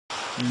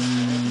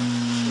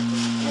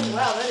Oh,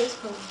 wow, that is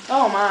cool.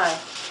 Oh my.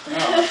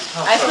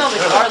 I smell the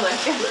garlic.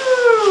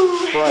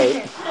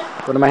 Right.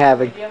 What am I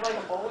having? Do you have like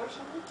a bowl or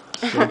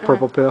something? A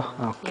purple pill?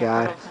 Oh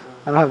god.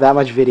 I don't have that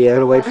much video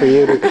to wait for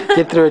you to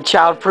get through a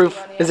childproof.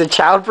 Is it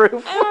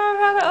childproof? I don't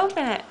know how to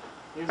open it.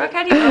 Brooke,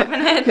 how do you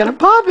open it? You're gonna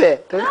pop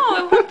it. No,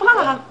 it won't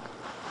pop.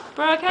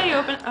 Brooke, how do you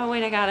open it? Oh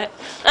wait, I got it.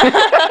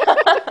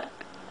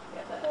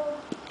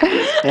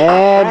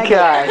 And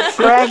cut.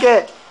 Crank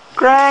it.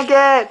 Crank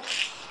it.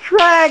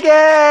 Crank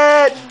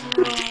it.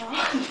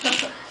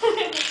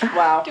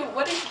 Wow. Dude,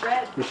 what is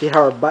red? You see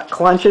how her butt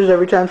clenches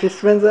every time she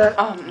spins that?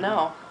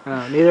 No.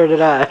 Oh, neither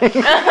did I.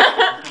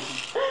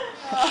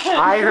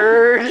 I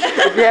heard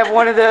if you have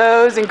one of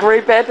those and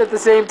grape it at the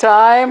same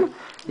time,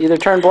 you either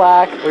turn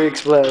black or you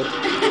explode.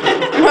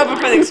 I'm hoping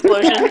for the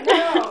explosion.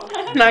 No.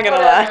 Not gonna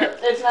lie.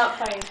 It's not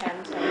playing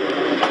 10, so.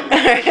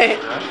 Alright.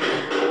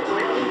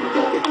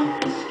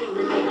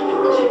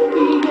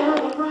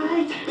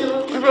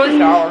 It's really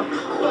sour.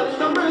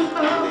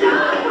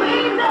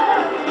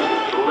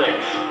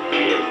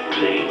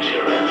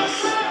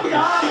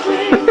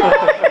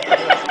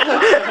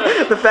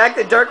 The fact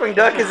that Darkwing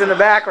Duck is in the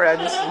background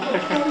just...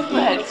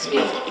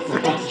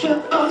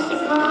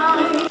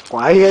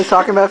 Why are you guys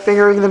talking about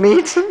fingering the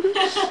meat? God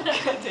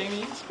dang,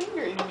 he's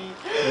fingering meat.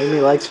 Amy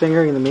likes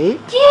fingering the meat?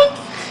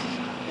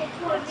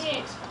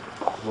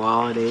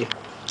 Quality.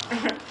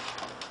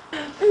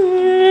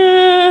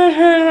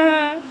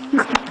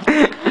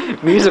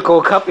 Musical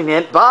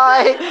accompaniment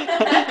by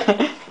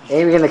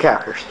Amy and the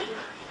Cockers.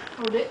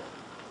 Hold it.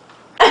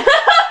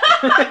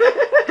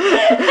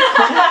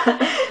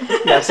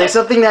 Yeah, say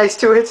something nice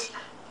to it.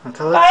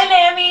 Bye,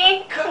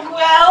 Lammy. Cook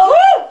well. Woo!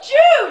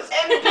 Juice!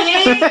 And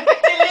be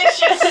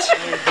delicious.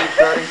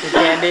 Starting to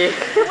candy,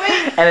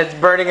 Wait. and it's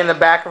burning in the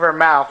back of her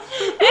mouth.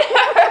 It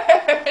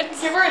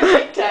hurts. Give her a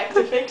Tic Tac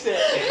to fix it. No!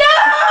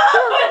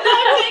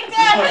 Not Tic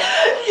Tac!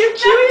 Give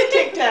Pchewy a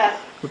Tic Tac.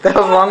 What the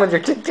hell's wrong with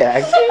your Tic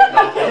Tacs?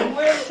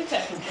 Where are the Tic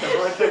Tacs?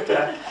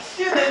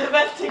 Dude, they're the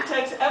best Tic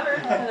Tacs ever.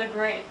 They're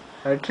great.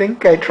 I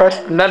think I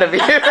trust none of you.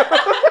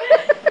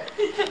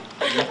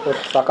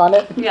 Suck on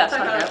it? Yeah,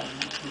 suck it.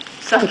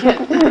 Suck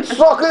it.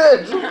 Suck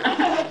it!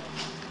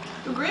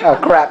 Oh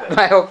crap,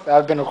 I hope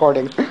I've been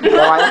recording.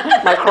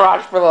 my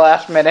crotch for the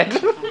last minute.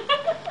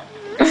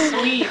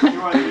 Sweet.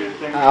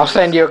 I'll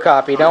send you a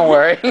copy, don't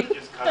worry.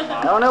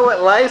 I don't know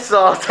what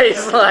Lysol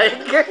tastes like,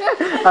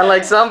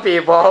 unlike some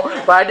people,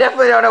 but I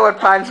definitely don't know what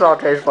Pine Sol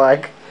tastes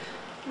like.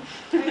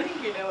 I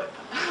think you know what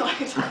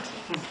Lysol tastes.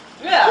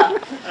 Yeah.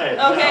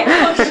 Okay,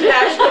 close to the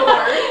actual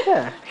word.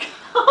 Yeah.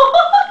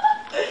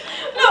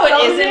 No, it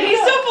isn't. He's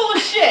so full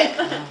of shit.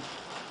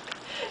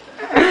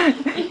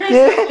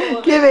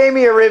 Give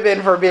Amy a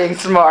ribbon for being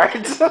smart.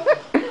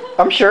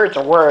 I'm sure it's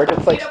a word.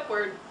 It's like... Made up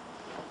word.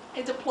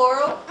 It's a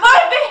plural. My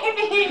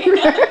baby!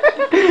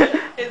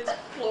 It's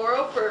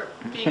plural for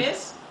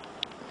penis.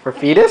 For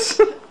fetus?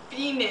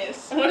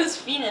 Penis. What is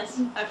penis?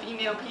 A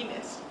female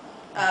penis.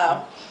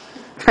 Oh.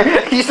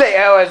 You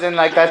say oh as in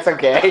like that's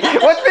okay.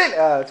 What's been?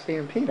 Oh, it's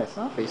being penis,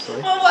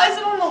 obviously. Well, why is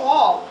it on the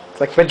wall? It's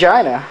like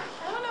vagina.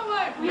 I don't know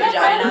why. We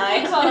Vagina. have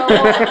things on our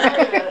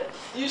wall.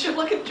 You should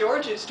look at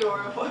George's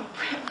store of what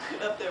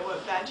up there. What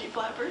veggie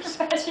flappers?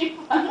 Veggie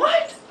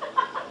What?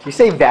 Do you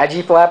say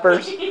vaggie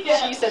flappers? Yeah.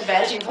 She said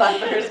veggie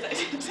flappers. I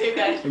didn't say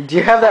veggie. Do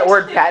you have that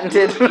word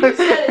patented? You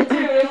said it too.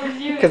 It was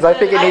you. Because I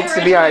think it needs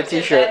to be on a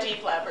originally t-shirt. said Veggie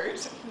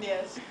flappers.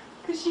 Yes.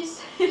 Because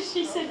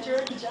she said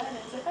George vagina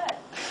is a head.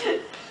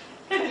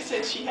 I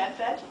said she had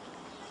veggie.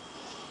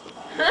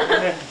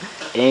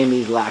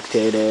 Amy's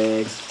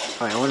lactating.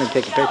 Alright, I want to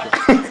take a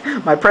picture.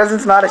 My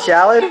present's not a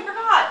shallot? I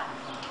forgot.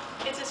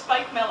 It's a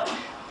spiked melon.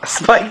 A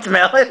spiked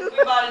melon?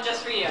 We bought it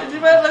just for you. This is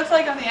what it looks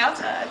like on the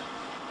outside.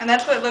 And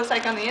that's what it looks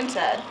like on the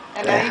inside.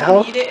 And The now you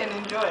hell? can eat it and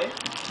enjoy.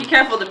 Be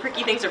careful, the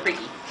pricky things are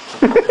pricky.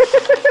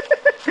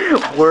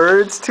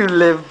 Words to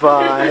live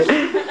by.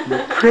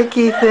 The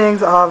pricky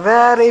things are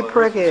very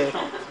pricky.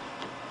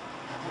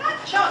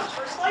 Not chunks,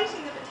 we're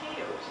slicing the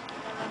potatoes.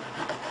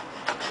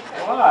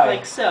 Why?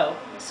 Like so.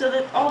 So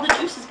that all the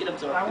juices get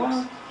absorbed. I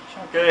want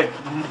chunky.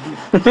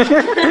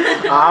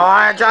 I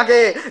want a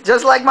chunky,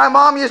 just like my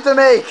mom used to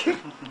make.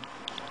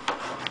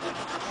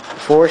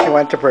 Before she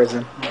went to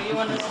prison. Oh, you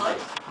want to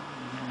slice?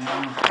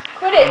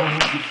 Quit it!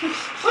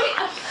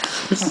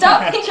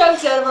 Stop the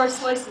chunks out of our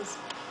slices.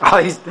 Oh,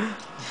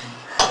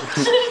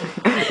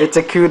 it's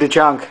a coup de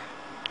chunk.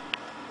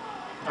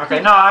 Okay,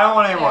 no, I don't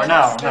want any more.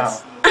 No, no.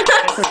 Take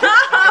it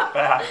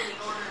back.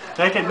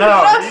 Take it,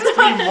 no. It needs to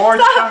be more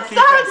chunky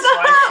than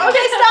slices.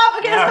 Okay, stop.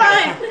 Okay, it's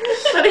fine.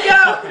 Let it go.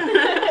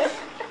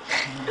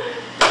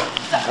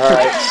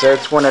 Alright, so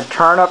it's when a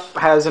turnip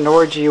has an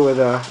orgy with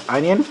a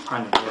onion?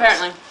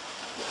 Apparently.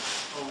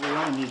 Well, we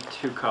only need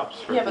 2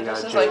 cups for Yeah, the but this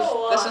is juice.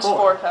 like this is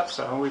 4 cups.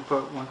 So we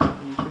put 1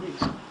 cup in each of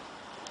these.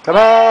 Come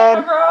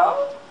in!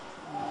 Bro.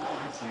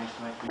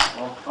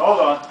 Hold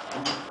on. Okay.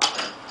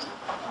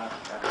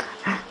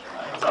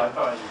 So I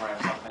thought you ran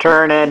something.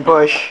 Turn and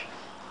push.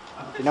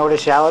 You know what a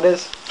shallot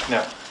is?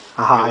 No.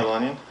 Aha. Little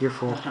onion? You're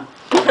full.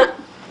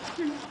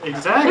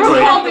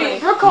 Exactly.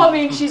 Brooke called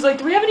me and she's like,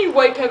 do we have any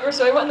white pepper?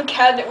 So I went in the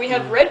cabinet. We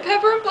have red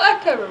pepper and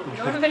black pepper. We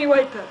don't have any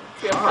white pepper.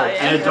 We have cayenne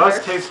And it pepper.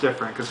 does taste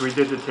different because we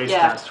did the taste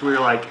Yeah. test. We were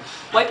like,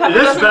 White pepper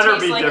this doesn't better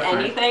taste be like different.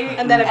 anything,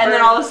 And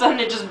then all of a sudden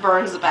it just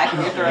burns the back of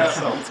your throat.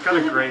 So it's got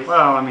a great.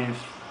 Well, I mean,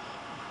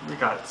 we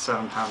got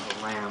 7 pounds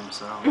of lamb,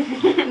 so.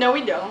 No,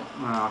 we don't.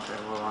 Oh, okay,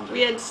 well,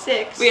 We had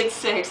 6. We had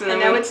 6, and then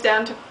now it's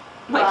down to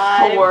like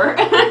 5. 4.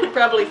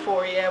 Probably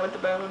 4, yeah, with the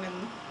bone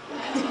and.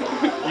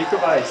 You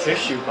could buy a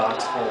tissue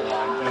box full of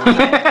wine.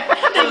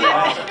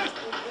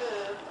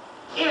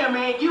 Yeah,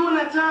 man, you and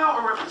that town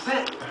are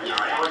representing.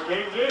 What can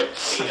you do?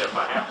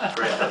 Perhaps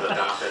Chris has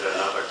adopted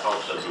another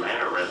culture's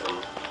mannerism.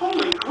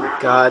 Holy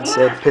crap. God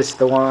said, piss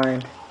the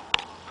wine.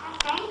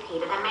 I say,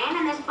 Peter, the man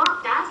in this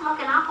book does look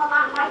an awful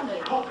lot like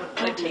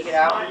you. Like, take it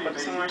out and put it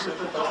somewhere so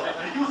people don't.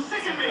 You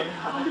sick of me?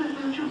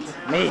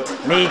 Meat.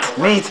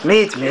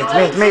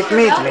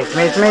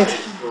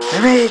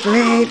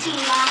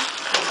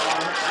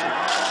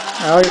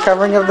 Oh, you're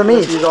covering up the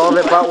meat. Use all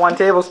of it but 1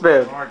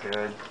 tablespoon. We're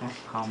good.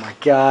 Oh my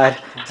God.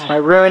 This might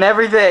ruin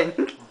everything.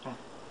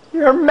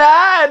 You're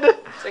mad.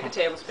 Take a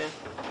tablespoon.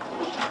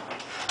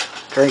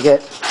 Drink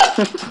it.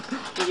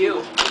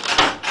 You.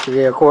 Give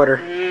you a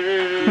quarter.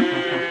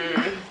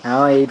 I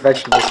only eat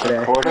vegetables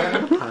today.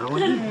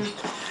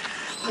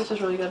 This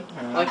is really good.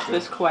 Like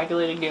this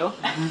coagulated goo.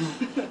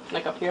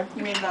 Like up here.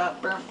 You mean the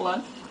burnt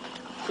blood?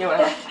 Yeah,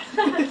 whatever.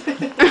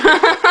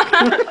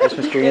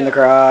 Christmas tree in the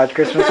crotch.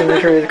 Christmas in the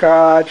tree in the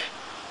crotch.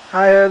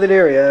 Hi-ho the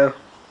deario.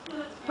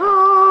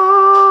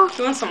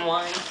 You want some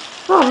wine?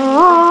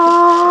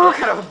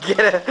 I don't get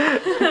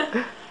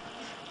it.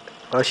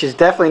 Well, she's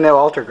definitely no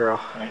altar girl.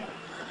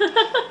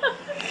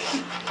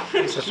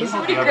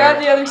 Somebody grab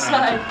the other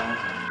side.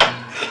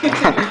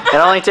 It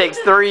only takes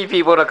 3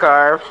 people to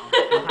carve.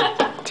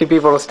 2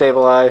 people to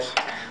stabilize.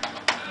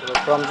 Little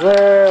crumbs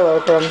there,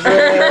 little crumbs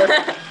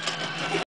there.